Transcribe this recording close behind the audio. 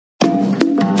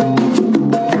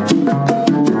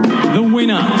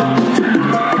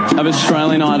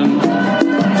Australian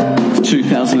Idol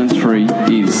 2003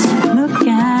 is? Look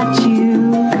at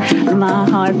you, my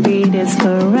heartbeat is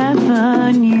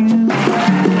forever new.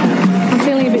 I'm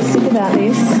feeling a bit sick about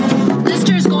this.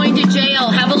 Lister's going to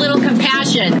jail. Have a little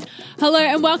compassion. Hello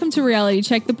and welcome to Reality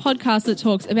Check, the podcast that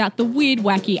talks about the weird,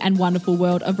 wacky and wonderful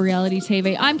world of reality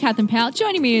TV. I'm Catherine Powell.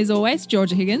 Joining me as always,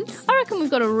 Georgia Higgins. I reckon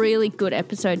we've got a really good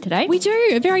episode today. We do,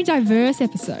 a very diverse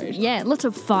episode. Yeah, lots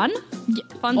of fun.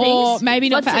 Fun things. Or maybe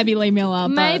not Lots for Abby Lee Miller.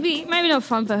 Maybe not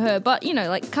fun for her, but, you know,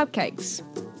 like cupcakes.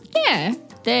 Yeah.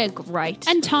 They're great.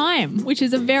 And time, which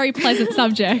is a very pleasant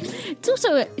subject. It's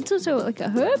also like a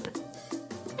herb.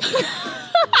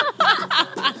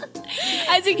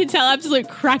 As you can tell, absolute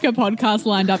cracker podcast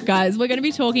lined up, guys. We're going to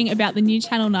be talking about the new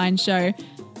Channel 9 show.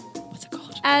 What's it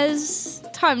called? As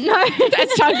time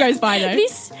goes by, though.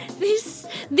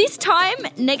 This time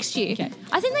next year. Okay.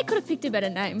 I think they could have picked a better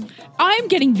name. I'm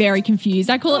getting very confused.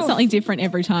 I call it something different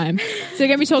every time. So we're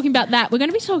going to be talking about that. We're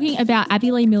going to be talking about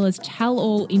Abby Lee Miller's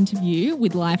tell-all interview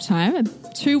with Lifetime,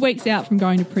 2 weeks out from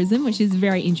going to prison, which is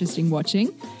very interesting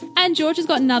watching. And George has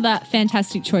got another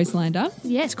fantastic choice lined up.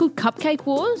 Yeah, it's called Cupcake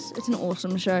Wars. It's an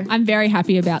awesome show. I'm very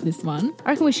happy about this one.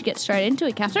 I reckon we should get straight into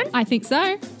it, Catherine. I think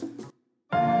so.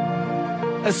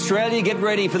 Australia, get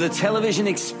ready for the television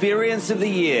experience of the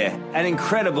year. An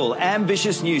incredible,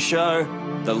 ambitious new show,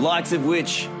 the likes of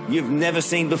which you've never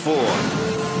seen before.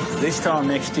 This time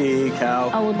next year,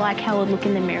 Carl. I would like how I would look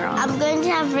in the mirror. I'm going to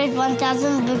have read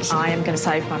 1,000 books. I am going to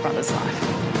save my brother's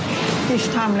life. This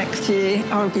time next year,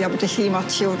 I'll be able to hear my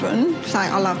children say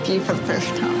I love you for the first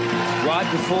time. Right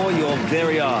before your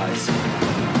very eyes.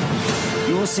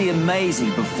 You will see amazing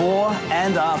before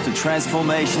and after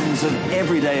transformations of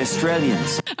everyday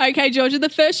Australians. Okay, Georgia, the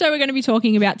first show we're going to be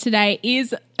talking about today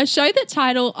is a show that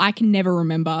title I can never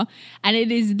remember, and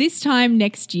it is This Time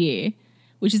Next Year,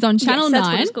 which is on Channel 9. That's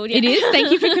what it's called, yeah. It is.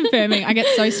 Thank you for confirming. I get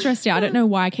so stressed out. I don't know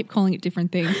why I keep calling it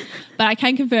different things, but I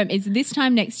can confirm it's This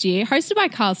Time Next Year, hosted by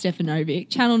Carl Stefanovic,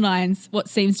 Channel 9's what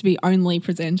seems to be only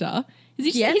presenter.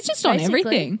 He's just on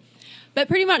everything. But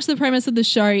pretty much the premise of the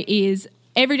show is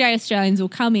everyday Australians will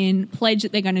come in, pledge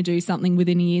that they're going to do something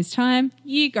within a year's time.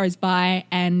 Year goes by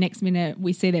and next minute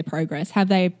we see their progress. Have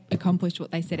they accomplished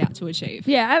what they set out to achieve?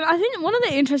 Yeah, I think one of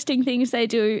the interesting things they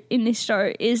do in this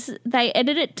show is they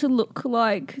edit it to look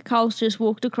like Carl's just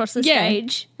walked across the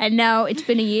stage and now it's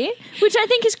been a year, which I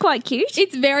think is quite cute.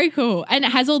 It's very cool. And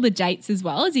it has all the dates as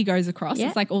well as he goes across. Yeah.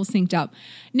 It's like all synced up.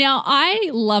 Now, I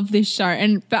love this show,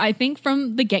 but I think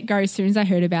from the get-go, as soon as I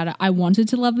heard about it, I wanted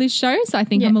to love this show. So I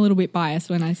think I'm a little bit biased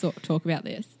when I talk about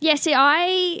this. Yeah, see,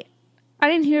 I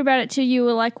didn't hear about it till you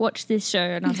were like, watch this show.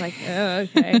 And I was like, oh,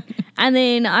 okay. And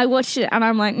then I watched it and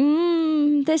I'm like,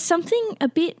 there's something a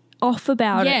bit off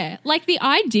about it. Yeah, like the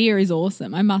idea is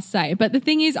awesome, I must say. But the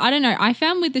thing is, I don't know, I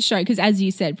found with the show, because as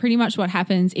you said, pretty much what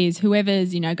happens is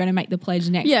whoever's, going to make the pledge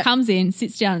next comes in,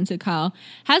 sits down to Carl,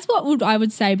 has I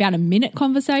would say about a minute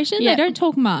conversation. They don't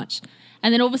talk much.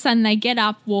 And then all of a sudden they get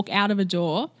up, walk out of a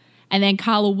door, and then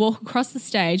Carl will walk across the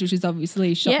stage, which is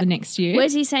obviously shot the next year.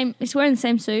 He's wearing the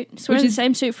same suit. He's wearing the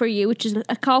same suit for a year, which is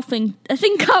a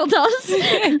thing Carl does.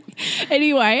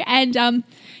 Anyway, and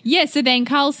so then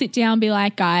Carl sit down and be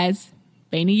like, guys,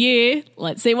 been a year,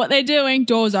 let's see what they're doing.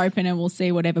 Doors open and we'll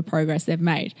see whatever progress they've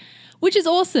made, which is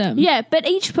awesome. Yeah, but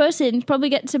each person probably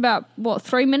gets about,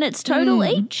 3 minutes total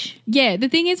each? Yeah, the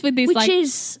thing is with this, which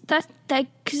is,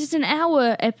 because it's an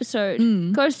hour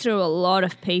episode, goes through a lot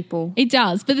of people. It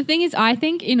does. But the thing is, I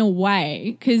think in a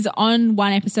way, because on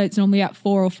one episode it's normally about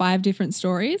 4 or 5 different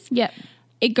stories. Yep.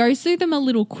 It goes through them a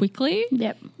little quickly.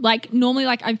 Yep. Like normally,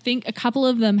 I think a couple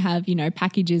of them have,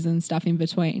 packages and stuff in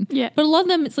between. Yeah. But a lot of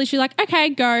them, it's literally like,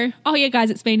 okay, go. Oh yeah, guys,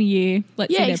 it's been a year.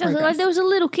 Let's see their progress. Like there was a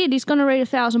little kid, he's going to read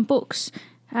 1,000 books.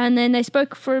 And then they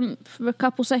spoke for a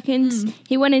couple seconds.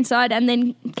 He went inside and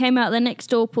then came out the next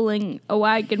door pulling a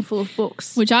wagon full of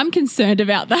books. Which I'm concerned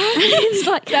about that. It's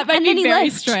like, that made me very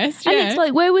stressed. And it's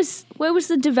like, where was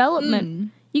the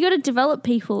development? You got to develop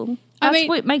people. That's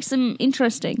what makes them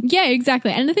interesting. Yeah,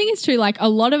 exactly. And the thing is too, a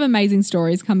lot of amazing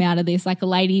stories come out of this. Like a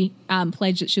lady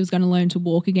pledged that she was going to learn to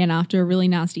walk again after a really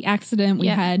nasty accident. We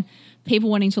had people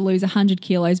wanting to lose 100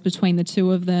 kilos between the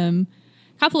two of them.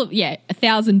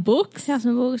 1,000 books.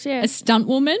 1,000 books, yeah. A stunt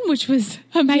woman, which was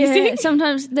amazing. Yeah,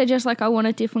 sometimes they're just like, I want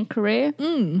a different career.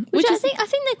 Which I think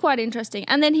they're quite interesting.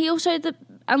 And then he also, there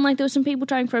was some people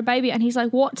trying for a baby and he's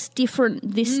like, what's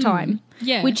different this time?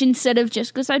 Yeah. Which instead of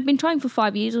just, because I'd been trying for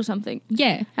 5 years or something.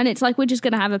 Yeah. And it's like, we're just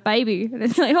going to have a baby. And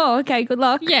it's like, oh, okay, good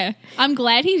luck. Yeah. I'm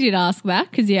glad he did ask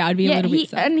that because, I'd be a little bit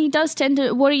sad. And he does tend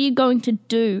to, what are you going to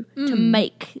do to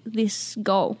make this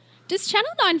goal? Does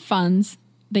Channel 9 funds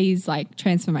these like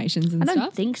transformations and I stuff?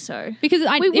 don't think so. Because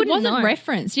We it wouldn't wasn't know.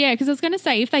 referenced. Yeah, because I was going to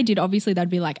say if they did, obviously they'd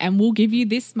be like, and we'll give you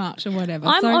this much or whatever.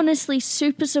 I'm So- honestly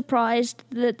super surprised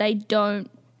that they don't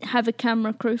have a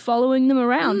camera crew following them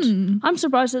around. I'm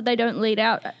surprised that they don't lead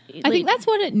out. I think that's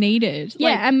what it needed. Yeah,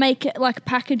 Like, and make it like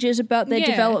packages about their Yeah.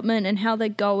 development and how they're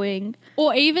going.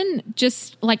 or even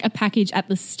just like a package at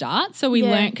the start. So we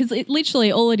Yeah. learn, because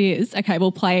literally all it is, okay,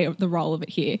 we'll play the role of it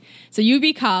here. So you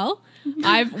be Carl.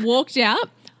 I've walked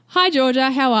out. Hi, Georgia.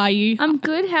 How are you? I'm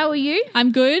good. How are you?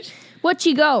 I'm good. What's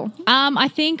your goal? I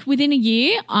think within a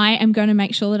year, I am going to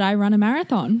make sure that I run a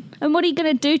marathon. And what are you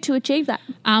going to do to achieve that?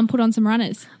 Put on some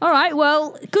runners. All right.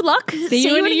 Well, good luck. See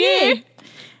you in a year.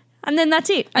 And then that's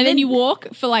it. And then you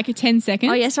walk for like 10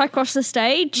 seconds. Oh, yes. I crossed the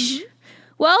stage.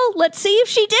 Well, let's see if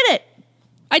she did it.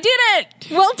 I did it.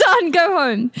 Well done. Go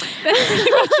home.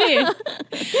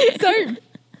 So,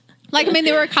 like, I mean,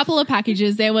 there were a couple of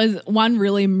packages. There was one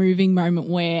really moving moment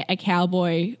where a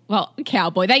cowboy,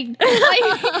 they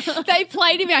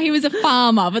played him out. He was a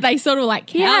farmer, but they sort of like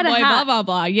had a cowboy, hat. blah, blah,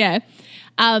 blah. Yeah.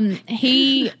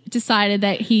 He decided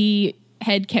that he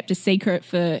had kept a secret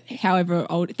for however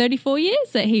old, 34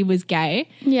 years, that he was gay.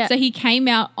 Yeah. So he came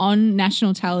out on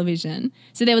national television.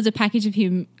 So there was a package of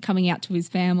him coming out to his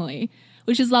family,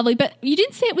 which is lovely. But you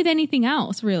didn't see it with anything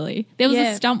else, really. There was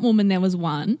Yeah. a stunt woman, there was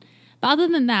one. But other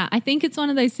than that, I think it's one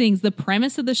of those things. The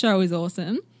premise of the show is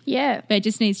awesome, Yeah. but it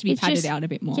just needs to be It's padded just- out a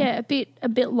bit more. Yeah, a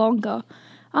bit longer.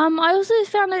 I also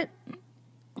found it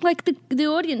like the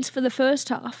audience for the first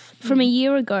half from a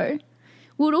year ago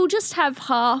would all just have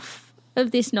half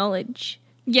of this knowledge.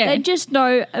 Yeah. They just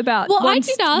know about Well, I one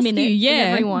did ask minute you, of yeah.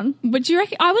 everyone. But do you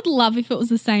reckon, I would love if it was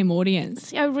the same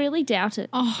audience. I really doubt it.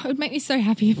 Oh, it would make me so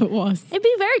happy if it was. It'd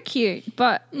be very cute,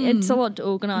 but it's a lot to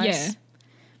organise. Yeah.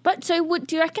 But so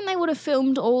do you reckon they would have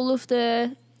filmed all of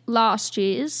the last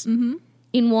years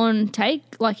in one take,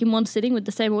 like in one sitting with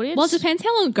the same audience? Well, it depends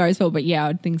how long it goes for, but yeah, I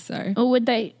would think so. Or would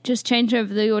they just change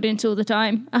over the audience all the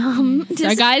time?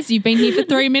 So, guys, you've been here for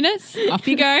 3 minutes. Off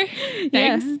you go.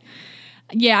 Thanks.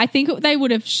 Yeah, I think they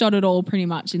would have shot it all pretty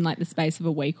much in like the space of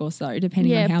a week or so,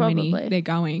 depending Yeah, on how many probably. they're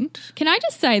going. Can I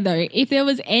just say though, if there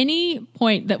was any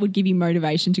point that would give you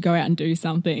motivation to go out and do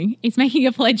something, it's making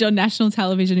a pledge on national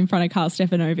television in front of Karl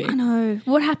Stefanovic. No.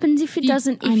 What happens if it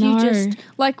doesn't? If I you know. just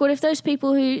like, what if those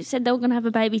people who said they were going to have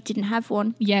a baby didn't have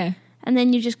one, Yeah, and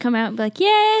then you just come out and be like,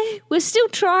 "Yeah, we're still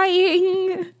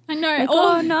trying." I know. Like,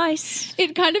 Or oh, nice.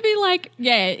 it'd kind of be like,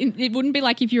 yeah, it wouldn't be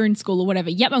like if you're in school or whatever.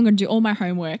 Yep, I'm going to do all my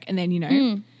homework, and then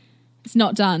it's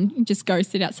not done. You just go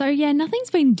sit out. So yeah, nothing's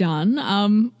been done.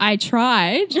 I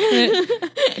tried, but yeah,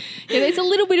 there's a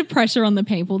little bit of pressure on the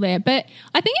people there. But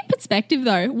I think in perspective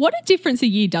though, what a difference a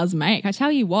year does make. I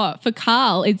tell you what, for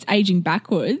Karl, it's aging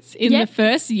backwards. In Yep. the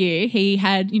first year, he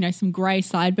had, some grey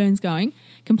sideburns going,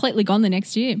 completely gone the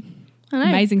next year. I know.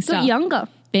 Amazing Got stuff. younger.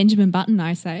 Benjamin Button,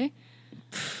 I say.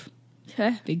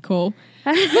 Okay. Big call.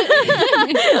 But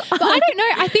I don't know.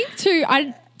 I think too,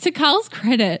 to Karl's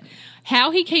credit,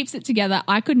 how he keeps it together,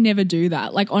 I could never do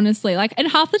that. Like, honestly,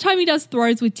 and half the time he does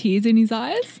throws with tears in his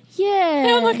eyes. Yeah.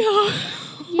 And I'm like,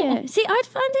 oh. Yeah. See, I'd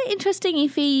find it interesting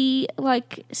if he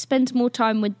spends more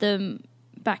time with them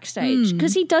backstage,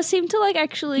 because he does seem to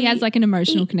actually. He has an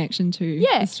emotional connection to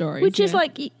the stories. which is yeah.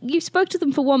 you spoke to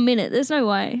them for 1 minute. There's no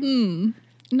way.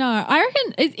 No, I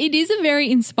reckon it is a very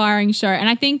inspiring show. And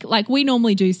I think, we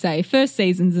normally do say, first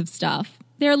seasons of stuff,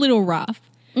 they're a little rough.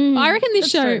 But I reckon this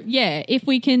show, true. if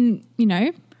we can,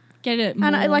 get it more.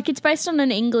 And it's based on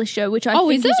an English show, which I Oh,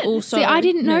 think is is it? also. See, I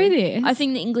didn't know this. I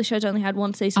think the English show's only had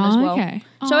one season Oh, as well. okay.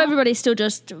 So Oh. everybody's still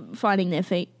just finding their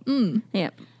feet.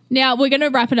 Yeah. Now, we're going to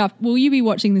wrap it up. Will you be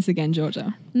watching this again,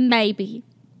 Georgia? Maybe.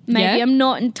 Yeah? I'm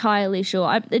not entirely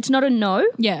sure. It's not a no,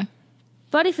 Yeah.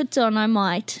 but if it's on, I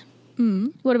might.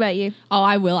 What about you? Oh,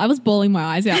 I will. I was bawling my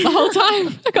eyes out the whole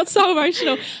time. I got so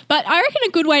emotional. But I reckon a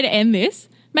good way to end this,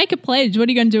 make a pledge. What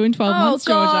are you going to do in 12 months,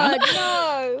 Georgia?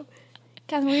 no.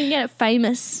 Catherine, we're going to get it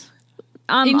famous.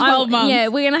 In 12 months. Yeah,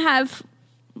 we're going to have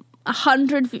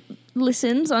 100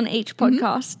 listens on each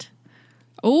podcast.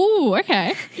 Oh,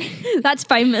 okay. That's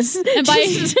famous. And by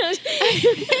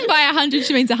 100,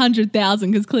 she means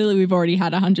 100,000 because clearly we've already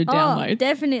had 100 Oh, downloads.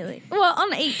 definitely. Well,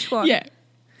 on each one. Yeah,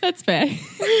 that's fair.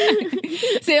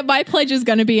 See, my pledge is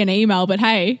going to be an email, but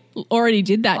hey, already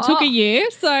did that. Took a year.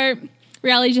 So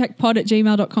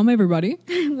realitycheckpod@gmail.com, everybody.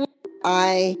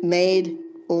 I made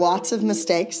lots of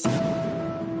mistakes. I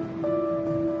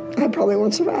probably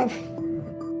won't survive.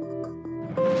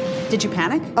 Did you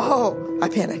panic? Oh, I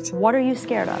panicked. What are you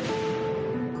scared of?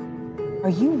 Are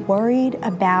you worried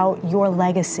about your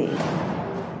legacy?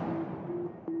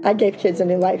 I gave kids a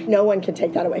new life. No one can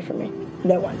take that away from me.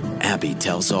 No one. Abby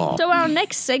tells all. So our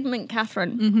next segment,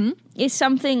 Catherine, is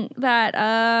something that,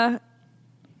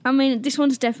 I mean, this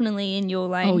one's definitely in your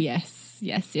lane. Oh, yes.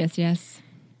 Yes.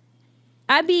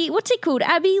 Abby, what's it called?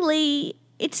 Abby Lee.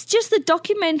 It's just the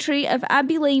documentary of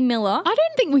Abby Lee Miller. I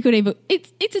don't think we could even.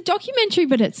 It's a documentary,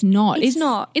 but it's not. It's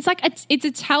not. It's like it's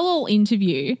a tell-all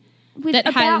interview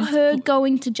about her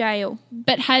going to jail.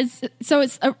 But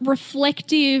it's a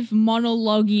reflective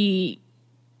monologue-y,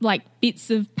 like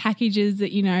bits of packages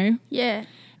that, you know. Yeah.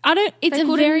 It's they a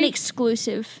called very it an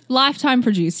exclusive. Lifetime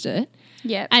produced it.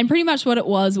 Yeah. And pretty much what it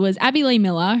was Abby Lee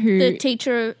Miller, who the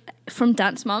teacher from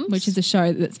Dance Mums, which is a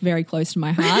show that's very close to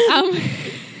my heart.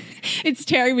 It's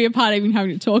tearing me apart even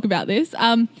having to talk about this.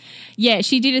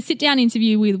 She did a sit-down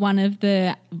interview with one of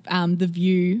the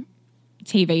View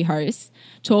TV hosts,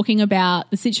 talking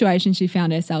about the situation she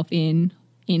found herself in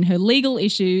her legal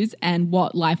issues and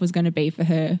what life was going to be for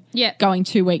her. Yeah. Going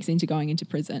 2 weeks into going into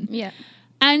prison. Yeah.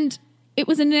 And it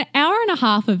was an hour and a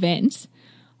half event.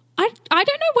 I don't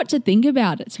know what to think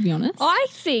about it, to be honest. I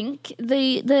think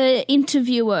the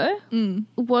interviewer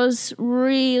was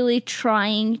really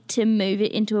trying to move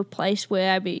it into a place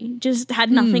where Abby just had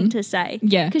nothing to say.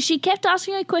 Yeah. Because she kept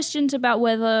asking her questions about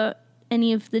whether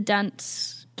any of the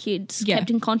dance kids kept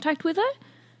in contact with her.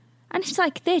 And it's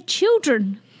like, they're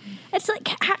children. It's like,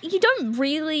 you don't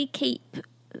really keep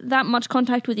that much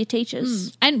contact with your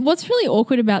teachers. And what's really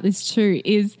awkward about this too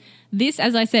is this,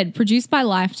 as I said, produced by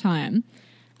Lifetime.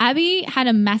 Abby had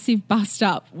a massive bust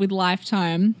up with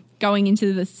Lifetime going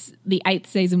into the 8th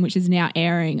season, which is now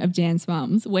airing, of Dance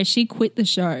Mums, where she quit the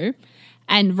show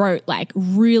and wrote like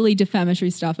really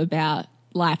defamatory stuff about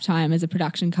Lifetime as a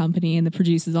production company and the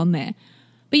producers on there.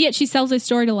 But yet she sells her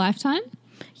story to Lifetime.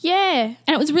 Yeah.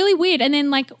 And it was really weird. And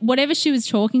then like whatever she was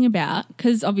talking about,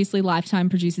 because obviously Lifetime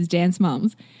produces Dance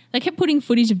Mums, they kept putting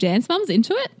footage of Dance Mums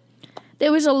into it.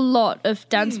 There was a lot of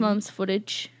Dance Mums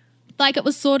footage. Like it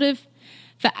was sort of,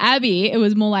 for Abby, it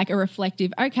was more like a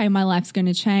reflective, okay, my life's going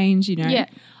to change, you know. Yeah.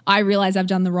 I realize I've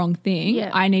done the wrong thing.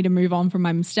 Yeah. I need to move on from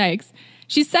my mistakes.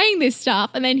 She's saying this stuff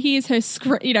and then here's her,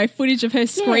 footage of her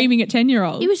screaming at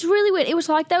 10-year-olds. It was really weird. It was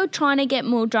like they were trying to get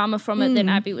more drama from it than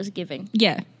Abby was giving.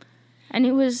 Yeah. And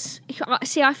it was,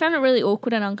 I found it really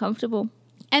awkward and uncomfortable.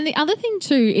 And the other thing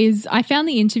too is I found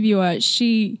the interviewer,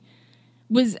 she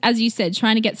was, as you said,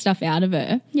 trying to get stuff out of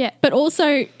her. Yeah. But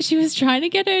also she was trying to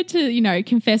get her to,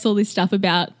 confess all this stuff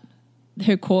about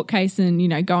her court case and,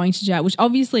 going to jail, which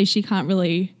obviously she can't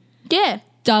really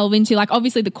delve into. Like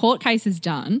obviously the court case is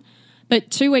done,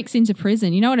 but 2 weeks into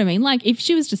prison, you know what I mean? Like if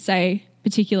she was to say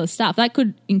particular stuff, that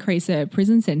could increase her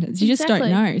prison sentence. You just don't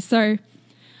know. So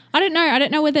I don't know. I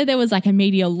don't know whether there was like a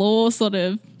media law sort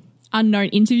of unknown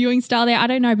interviewing style there. I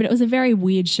don't know, but it was a very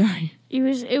weird show.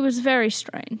 It was very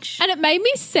strange. And it made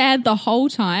me sad the whole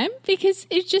time because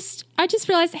I just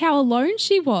realised how alone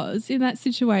she was in that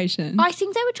situation. I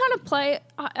think they were trying to play,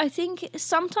 I think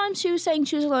sometimes she was saying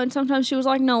she was alone, sometimes she was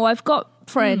like, no, I've got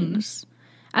friends.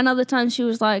 And other times she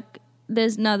was like,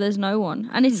 there's no one.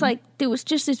 And it's like, there was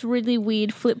just this really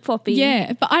weird flip-floppy.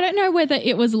 Yeah, but I don't know whether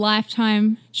it was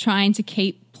Lifetime trying to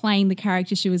keep playing the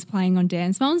character she was playing on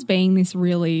Dance Moms, being this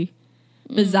really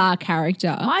bizarre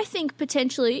character. I think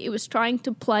potentially it was trying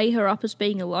to play her up as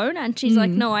being alone, and she's like,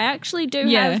 no, I actually do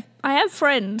have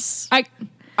friends.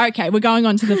 Okay, we're going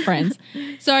on to the friends.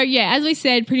 So, yeah, as we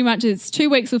said, pretty much it's 2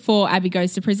 weeks before Abby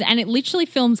goes to prison, and it literally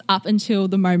films up until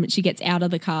the moment she gets out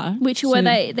of the car. Which where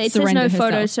they says no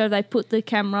photos, so they put the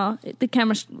camera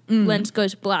lens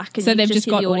goes black. And so they've just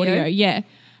got audio, yeah.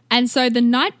 And so the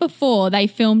night before, they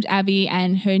filmed Abby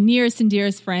and her nearest and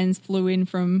dearest friends flew in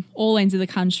from all ends of the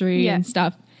country and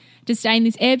stuff to stay in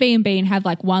this Airbnb and have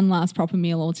like one last proper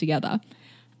meal all together.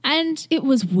 And it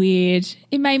was weird.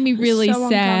 It made me really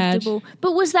sad. Uncomfortable.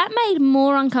 But was that made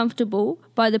more uncomfortable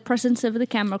by the presence of the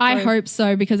camera crew? I hope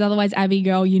so, because otherwise, Abby,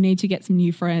 girl, you need to get some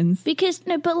new friends. Because,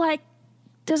 no, but like,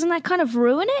 doesn't that kind of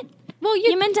ruin it? Well,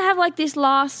 you're meant to have like this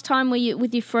last time where you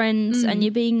with your friends and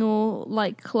you're being all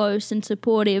like close and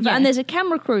supportive, and there's a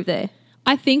camera crew there.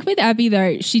 I think with Abby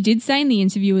though, she did say in the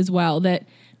interview as well that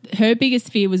her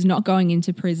biggest fear was not going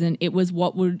into prison. It was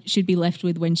what should be left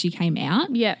with when she came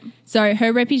out. Yeah. So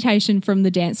her reputation from the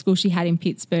dance school she had in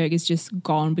Pittsburgh is just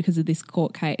gone because of this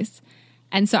court case.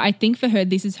 And so I think for her,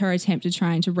 this is her attempt at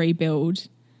trying to rebuild,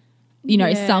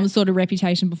 some sort of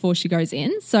reputation before she goes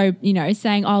in. So,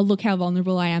 saying, oh, look how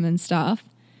vulnerable I am and stuff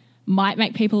might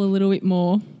make people a little bit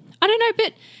more, I don't know,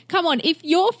 but come on, if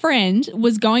your friend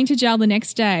was going to jail the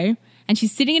next day and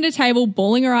she's sitting at a table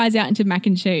bawling her eyes out into mac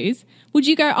and cheese, would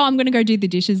you go, oh, I'm going to go do the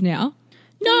dishes now?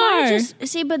 No.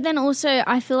 But then also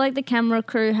I feel like the camera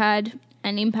crew had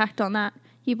an impact on that.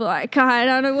 you'd be like, I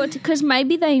don't know what to, because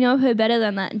maybe they know her better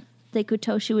than that. And they could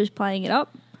tell she was playing it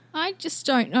up. I just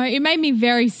don't know. It made me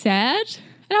very sad.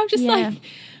 And I'm just like,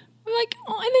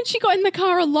 oh, and then she got in the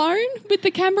car alone with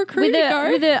the camera crew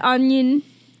with her onion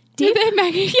dip.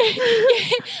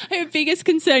 Her biggest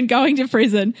concern going to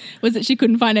prison was that she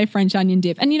couldn't find a French onion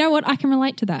dip. And you know what? I can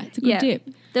relate to that. It's a good dip.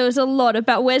 There was a lot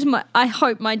about I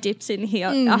hope my dip's in here.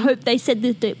 I hope they said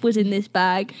the dip was in this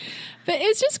bag. But it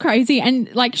was just crazy.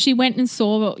 And like she went and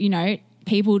saw,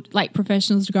 people like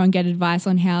professionals to go and get advice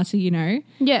on how to,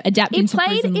 adapt into prison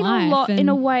life. It played in a lot in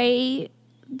a way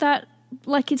that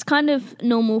like it's kind of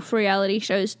normal for reality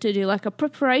shows to do like a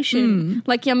preparation.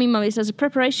 Like Yummy Mummies does a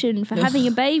preparation for having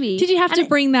a baby. Did you have to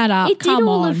bring that up? It did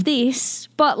all of this,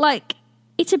 but like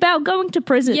it's about going to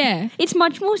prison. Yeah. It's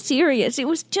much more serious. It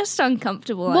was just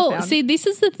uncomfortable, I found. See, this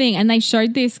is the thing, and they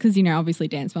showed this because, obviously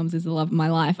Dance Mums is the love of my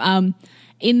life.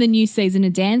 In the new season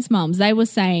of Dance Mums, they were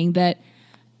saying that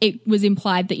it was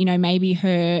implied that, maybe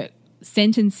her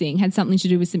sentencing had something to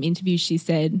do with some interviews she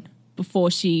said before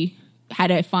she had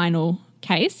her final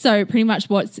case. So pretty much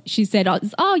what she said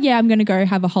is, I'm going to go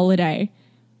have a holiday,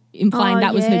 implying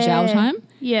that was her jail time.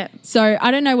 Yeah. So I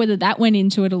don't know whether that went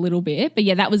into it a little bit, but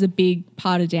that was a big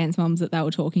part of Dance Mums that they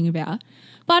were talking about.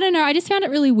 But I don't know, I just found it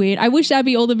really weird. I wish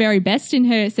Abby all the very best in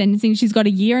her sentencing. She's got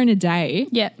a year and a day.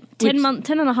 Yeah. 10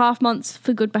 and a half months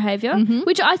for good behaviour,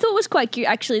 which I thought was quite cute,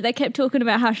 actually. They kept talking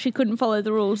about how she couldn't follow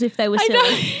the rules if they were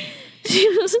silly. She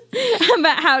was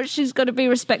about how she's got to be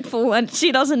respectful and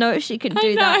she doesn't know if she can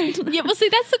do that. Yeah, well, see,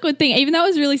 that's the good thing. Even though it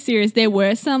was really serious, there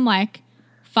were some, like,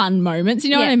 fun moments, you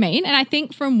know what I mean? And I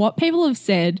think from what people have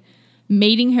said,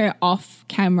 meeting her off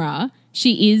camera,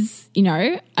 she is,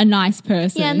 a nice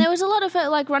person. Yeah, and there was a lot of her,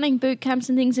 like, running boot camps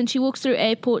and things, and she walks through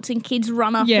airports and kids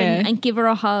run up and give her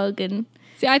a hug. And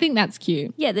see, I think that's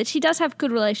cute. Yeah, that she does have a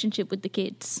good relationship with the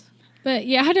kids. But,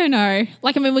 yeah, I don't know.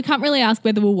 Like, we can't really ask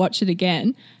whether we'll watch it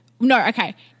again. No,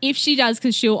 okay. If she does,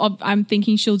 because I'm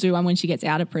thinking she'll do one when she gets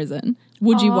out of prison.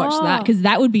 Would you watch that? Because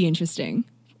that would be interesting.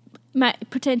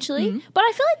 Potentially. But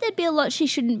I feel like there'd be a lot she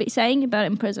shouldn't be saying about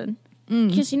in prison.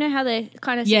 Because you know how they're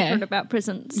kind of secret about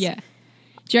prisons. Yeah.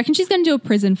 Do you reckon she's going to do a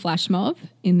prison flash mob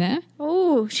in there?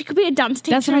 Oh, she could be a dance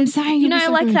teacher. That's what I'm saying. You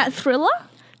know, like that Thriller?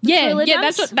 Thriller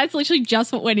dance? That's literally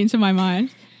just what went into my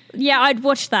mind. Yeah, I'd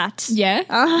watch that. Yeah.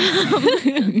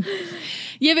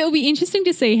 Yeah, but it'll be interesting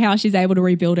to see how she's able to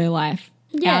rebuild her life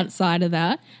outside of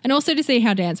that. And also to see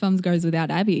how Dance Mums goes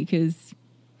without Abby because,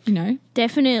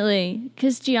 Definitely.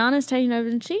 Because Gianna's taking over,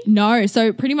 isn't she? No.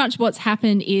 So pretty much what's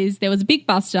happened is there was a big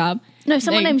bust-up. No,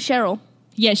 someone named Cheryl.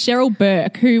 Yeah, Cheryl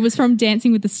Burke, who was from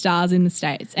Dancing with the Stars in the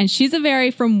States. And she's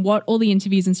from what all the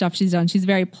interviews and stuff she's done, she's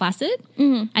very placid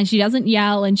and she doesn't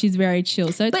yell and she's very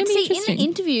chill. So it's going to be interesting. In the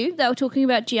interview, they were talking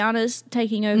about Gianna's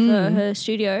taking over her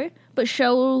studio, but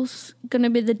Cheryl's going to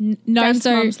be the Dance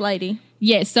Mums lady.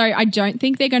 Yeah, so I don't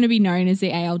think they're going to be known as the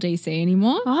ALDC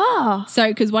anymore. Oh. So,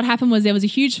 because what happened was there was a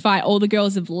huge fight. All the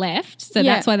girls have left. So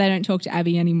that's why they don't talk to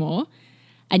Abby anymore.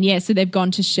 And so they've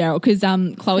gone to Cheryl because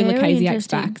Chloe Lukasiak's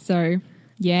back. So,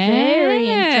 yeah. Very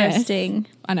interesting.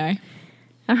 I know.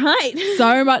 All right.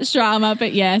 So much drama.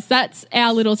 But yes, that's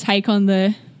our little take on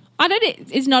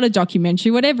it's not a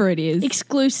documentary, whatever it is.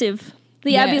 Exclusive.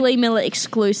 The Abby Lee Miller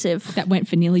exclusive. That went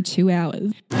for nearly 2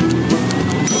 hours.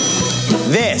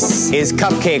 This is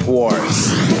Cupcake Wars.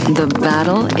 The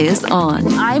battle is on.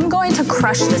 I'm going to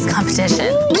crush this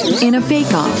competition. In a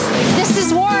bake-off. This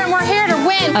is war and we're here to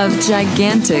win. Of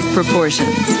gigantic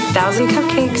proportions. 1,000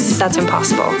 cupcakes? That's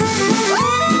impossible.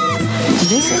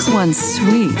 This is one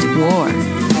sweet war.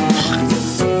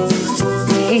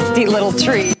 Tasty little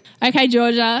treat. Okay,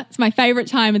 Georgia, it's my favourite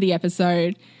time of the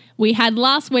episode. We had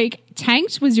last week,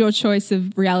 Tanked was your choice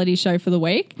of reality show for the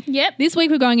week. Yep. This week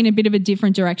we're going in a bit of a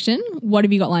different direction. What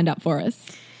have you got lined up for us?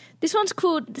 This one's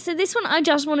called... So this one I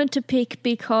just wanted to pick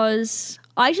because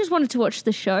I just wanted to watch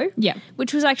the show. Yeah.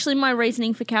 Which was actually my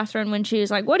reasoning for Catherine when she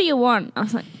was like, what do you want? I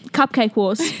was like, Cupcake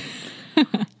Wars.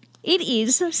 It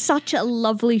is such a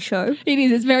lovely show. It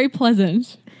is. It's very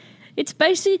pleasant. It's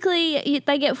basically...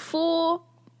 They get 4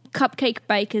 cupcake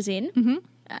bakers in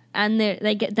and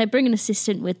they bring an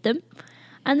assistant with them.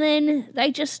 And then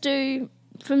they just do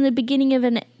from the beginning of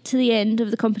to the end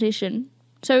of the competition.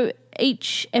 So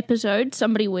each episode,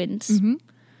 somebody wins,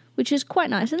 which is quite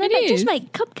nice. And then they just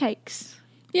make cupcakes.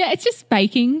 Yeah, it's just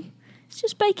baking. It's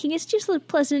just baking. It's just a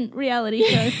pleasant reality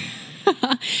show.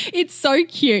 It's so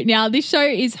cute. Now, this show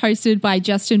is hosted by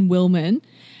Justin Willman.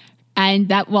 And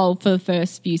for the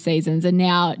first few seasons. And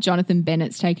now Jonathan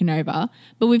Bennett's taken over.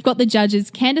 But we've got the judges,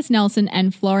 Candace Nelson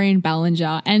and Florian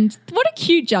Ballinger. And what a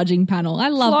cute judging panel. I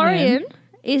love Florian them.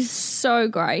 is so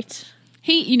great.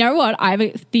 You know what? I have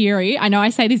a theory. I know I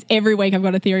say this every week. I've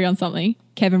got a theory on something.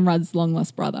 Kevin Rudd's long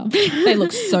lost brother. They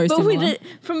look so similar. But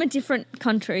from a different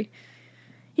country.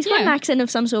 He's got an accent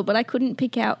of some sort, but I couldn't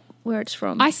pick out where it's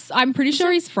from. I'm pretty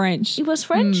sure he's French. He was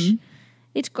French?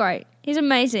 It's great. He's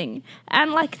amazing.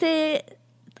 And I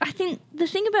think the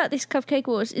thing about this Cupcake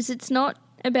Wars is it's not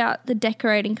about the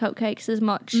decorating cupcakes as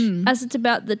much as it's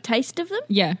about the taste of them.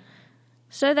 Yeah.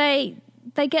 So they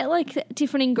get like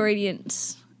different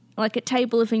ingredients, like a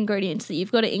table of ingredients that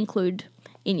you've got to include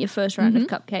in your first round of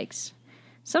cupcakes.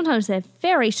 Sometimes they're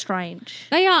very strange.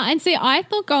 They are. And see, I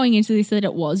thought going into this that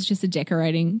it was just a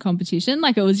decorating competition.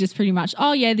 Like it was just pretty much,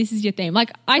 oh yeah, this is your theme.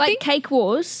 Like I think Cake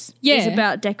Wars is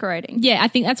about decorating. Yeah, I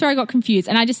think that's where I got confused.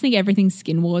 And I just think everything's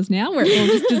Skin Wars now, where it's all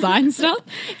just design stuff.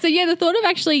 So yeah, the thought of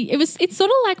actually, it's sort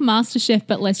of like MasterChef,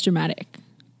 but less dramatic,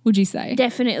 would you say?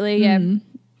 Definitely, yeah.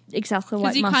 Exactly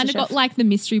like MasterChef. Because you kind of got like the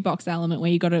mystery box element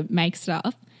where you got to make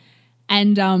stuff.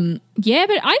 And yeah,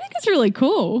 but I think it's really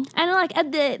cool. And like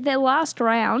at their last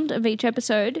round of each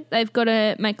episode, they've got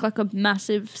to make like a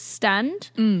massive stand.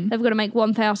 They've got to make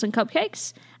 1,000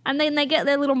 cupcakes, and then they get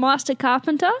their little master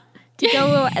carpenter to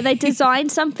go. They design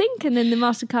something, and then the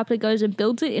master carpenter goes and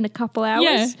builds it in a couple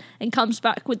hours, and comes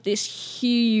back with this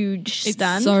huge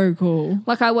stand. It's so cool.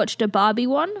 Like I watched a Barbie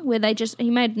one where he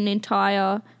made an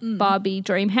entire Barbie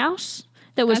dream house.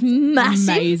 That was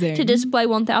massive to display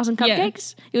 1,000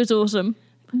 cupcakes. Yeah. It was awesome.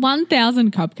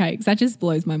 1,000 cupcakes. That just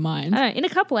blows my mind. I know, in a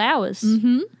couple hours.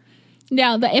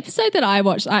 Now, the episode that I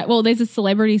watched, there's a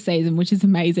celebrity season, which is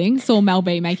amazing. Saw Mel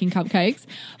B making cupcakes.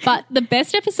 But the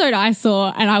best episode I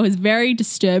saw, and I was very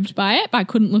disturbed by it, but I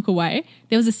couldn't look away,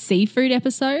 there was a seafood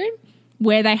episode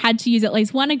where they had to use at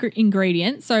least one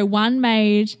ingredient. So one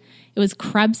it was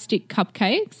crab stick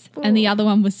cupcakes, and the other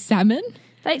one was salmon.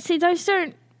 Those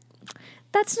don't...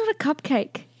 That's not a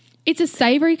cupcake. It's a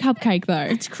savoury cupcake,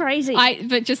 though. It's crazy.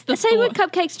 But just the savoury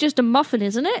cupcake's just a muffin,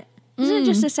 isn't it? Isn't it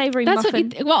just a savoury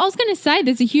muffin? I was going to say,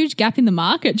 there's a huge gap in the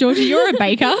market. Georgia, you're a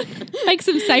baker. Make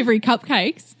some savoury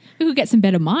cupcakes. We could get some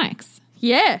better mics.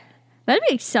 Yeah, that'd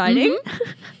be exciting.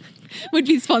 Would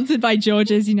be sponsored by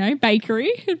Georgia's,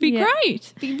 bakery. It'd be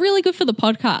great. It'd be really good for the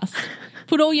podcast.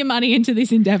 Put all your money into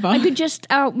this endeavour. I could just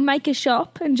make a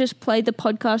shop and just play the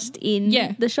podcast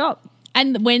in the shop.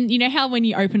 And when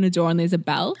you open a door and there's a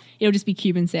bell, it'll just be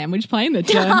Cuban sandwich playing the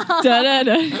dun, da, da,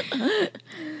 da.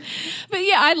 But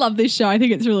yeah, I love this show. I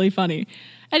think it's really funny.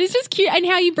 And it's just cute. And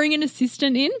how you bring an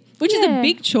assistant in, which is a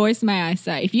big choice, may I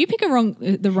say. If you pick the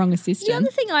wrong assistant. The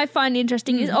other thing I find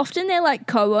interesting is often they're like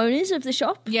co-owners of the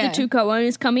shop. Yeah. The two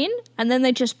co-owners come in and then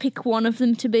they just pick one of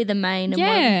them to be the main and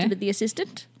one of them to be the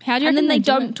assistant. How do you And then they do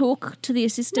don't talk to the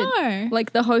assistant. No.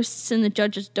 Like the hosts and the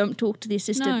judges don't talk to the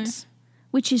assistants. No.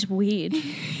 Which is weird.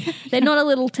 They're not a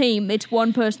little team. It's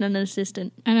one person and an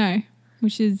assistant. I know.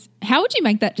 Which is... How would you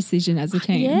make that decision as a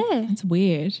team? Yeah. It's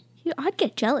weird. I'd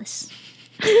get jealous.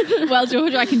 Well,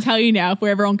 Georgia, I can tell you now, if we're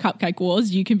ever on Cupcake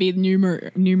Wars, you can be the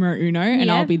numero uno and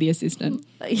I'll be the assistant.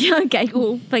 Yeah, okay,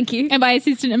 cool. Thank you. And by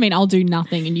assistant, I mean I'll do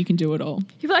nothing and you can do it all.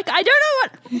 You're like, I don't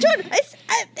know what... John,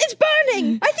 it's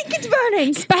burning. I think it's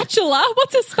burning. Spatula?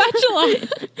 What's a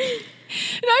spatula?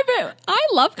 No, but I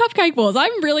love Cupcake Wars.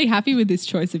 I'm really happy with this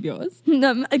choice of yours.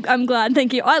 No, I'm glad.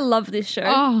 Thank you. I love this show.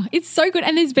 Oh, it's so good.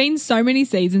 And there's been so many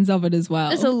seasons of it as well.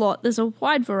 There's a lot. There's a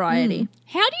wide variety.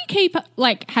 How do you keep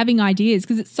having ideas?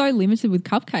 Because it's so limited with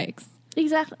cupcakes.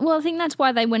 Exactly. Well, I think that's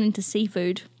why they went into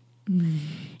seafood.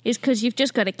 Is because you've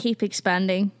just got to keep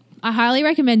expanding. I highly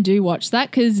recommend do watch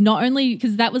that because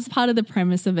that was part of the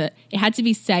premise of it. It had to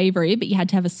be savoury, but you had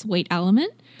to have a sweet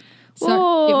element. So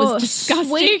it was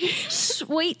disgusting.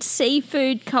 Sweet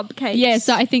seafood cupcakes. Yeah,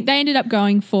 so I think they ended up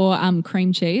going for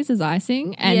cream cheese as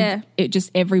icing, and it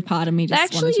just every part of me just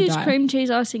wanted to die. They actually used cream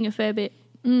cheese icing a fair bit.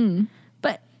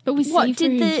 But with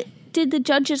seafood. Did the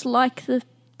judges like the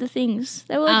things?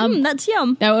 They were like, that's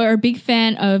yum. They were a big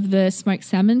fan of the smoked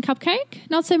salmon cupcake,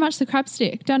 not so much the crab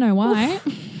stick. Don't know why.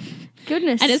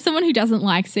 Goodness. And as someone who doesn't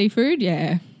like seafood,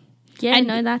 Yeah,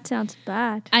 no, that sounds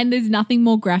bad. And there's nothing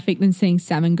more graphic than seeing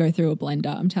salmon go through a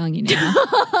blender. I'm telling you now.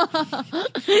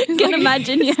 Can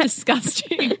imagine. It's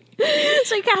disgusting.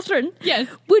 So, Catherine, yes,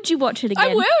 would you watch it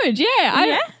again? I would.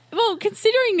 Yeah. Well,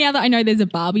 considering now that I know there's a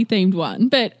Barbie themed one,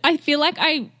 but I feel like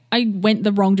I went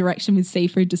the wrong direction with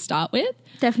seafood to start with.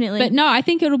 Definitely. But no, I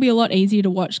think it'll be a lot easier to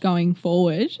watch going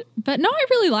forward. But no, I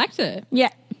really liked it. Yeah.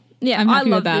 Yeah, I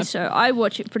love this show. I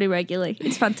watch it pretty regularly.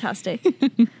 It's fantastic.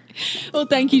 Well,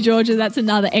 thank you, Georgia. That's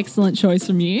another excellent choice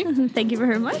from you. Thank you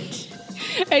very much.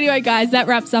 Anyway, guys, that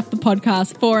wraps up the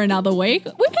podcast for another week.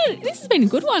 This has been a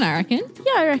good one, I reckon.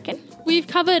 Yeah, I reckon. We've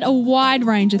covered a wide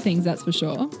range of things, that's for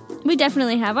sure. We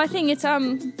definitely have. I think it's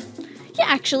Yeah,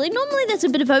 actually, normally there's a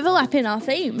bit of overlap in our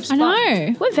themes. I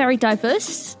know. We're very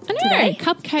diverse. I know. Today.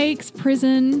 Cupcakes,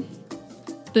 prison,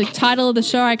 the title of the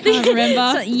show I can't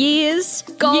remember. Years,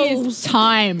 goals.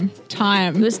 Time.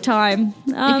 It was time.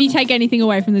 If you take anything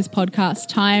away from this podcast,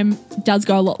 time does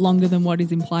go a lot longer than what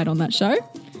is implied on that show.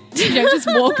 You don't just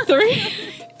walk through.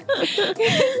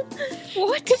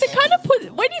 What? Because it kind of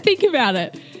when you think about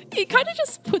it, it kind of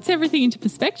just puts everything into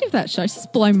perspective, that show. It's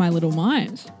just blown my little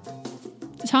mind.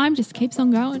 Time just keeps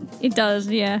on going. It does,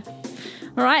 yeah.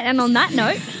 All right, and on that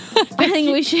note, I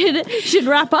think we should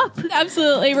wrap up.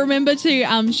 Absolutely. Remember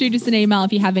to shoot us an email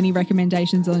if you have any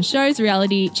recommendations on shows,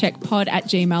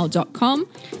 realitycheckpod@gmail.com.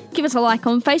 Give us a like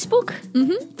on Facebook.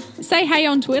 Mm-hmm. Say hey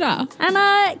on Twitter.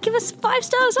 And give us 5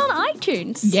 stars on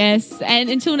iTunes. Yes. And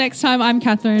until next time, I'm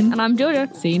Catherine. And I'm Georgia.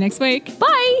 See you next week.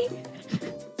 Bye.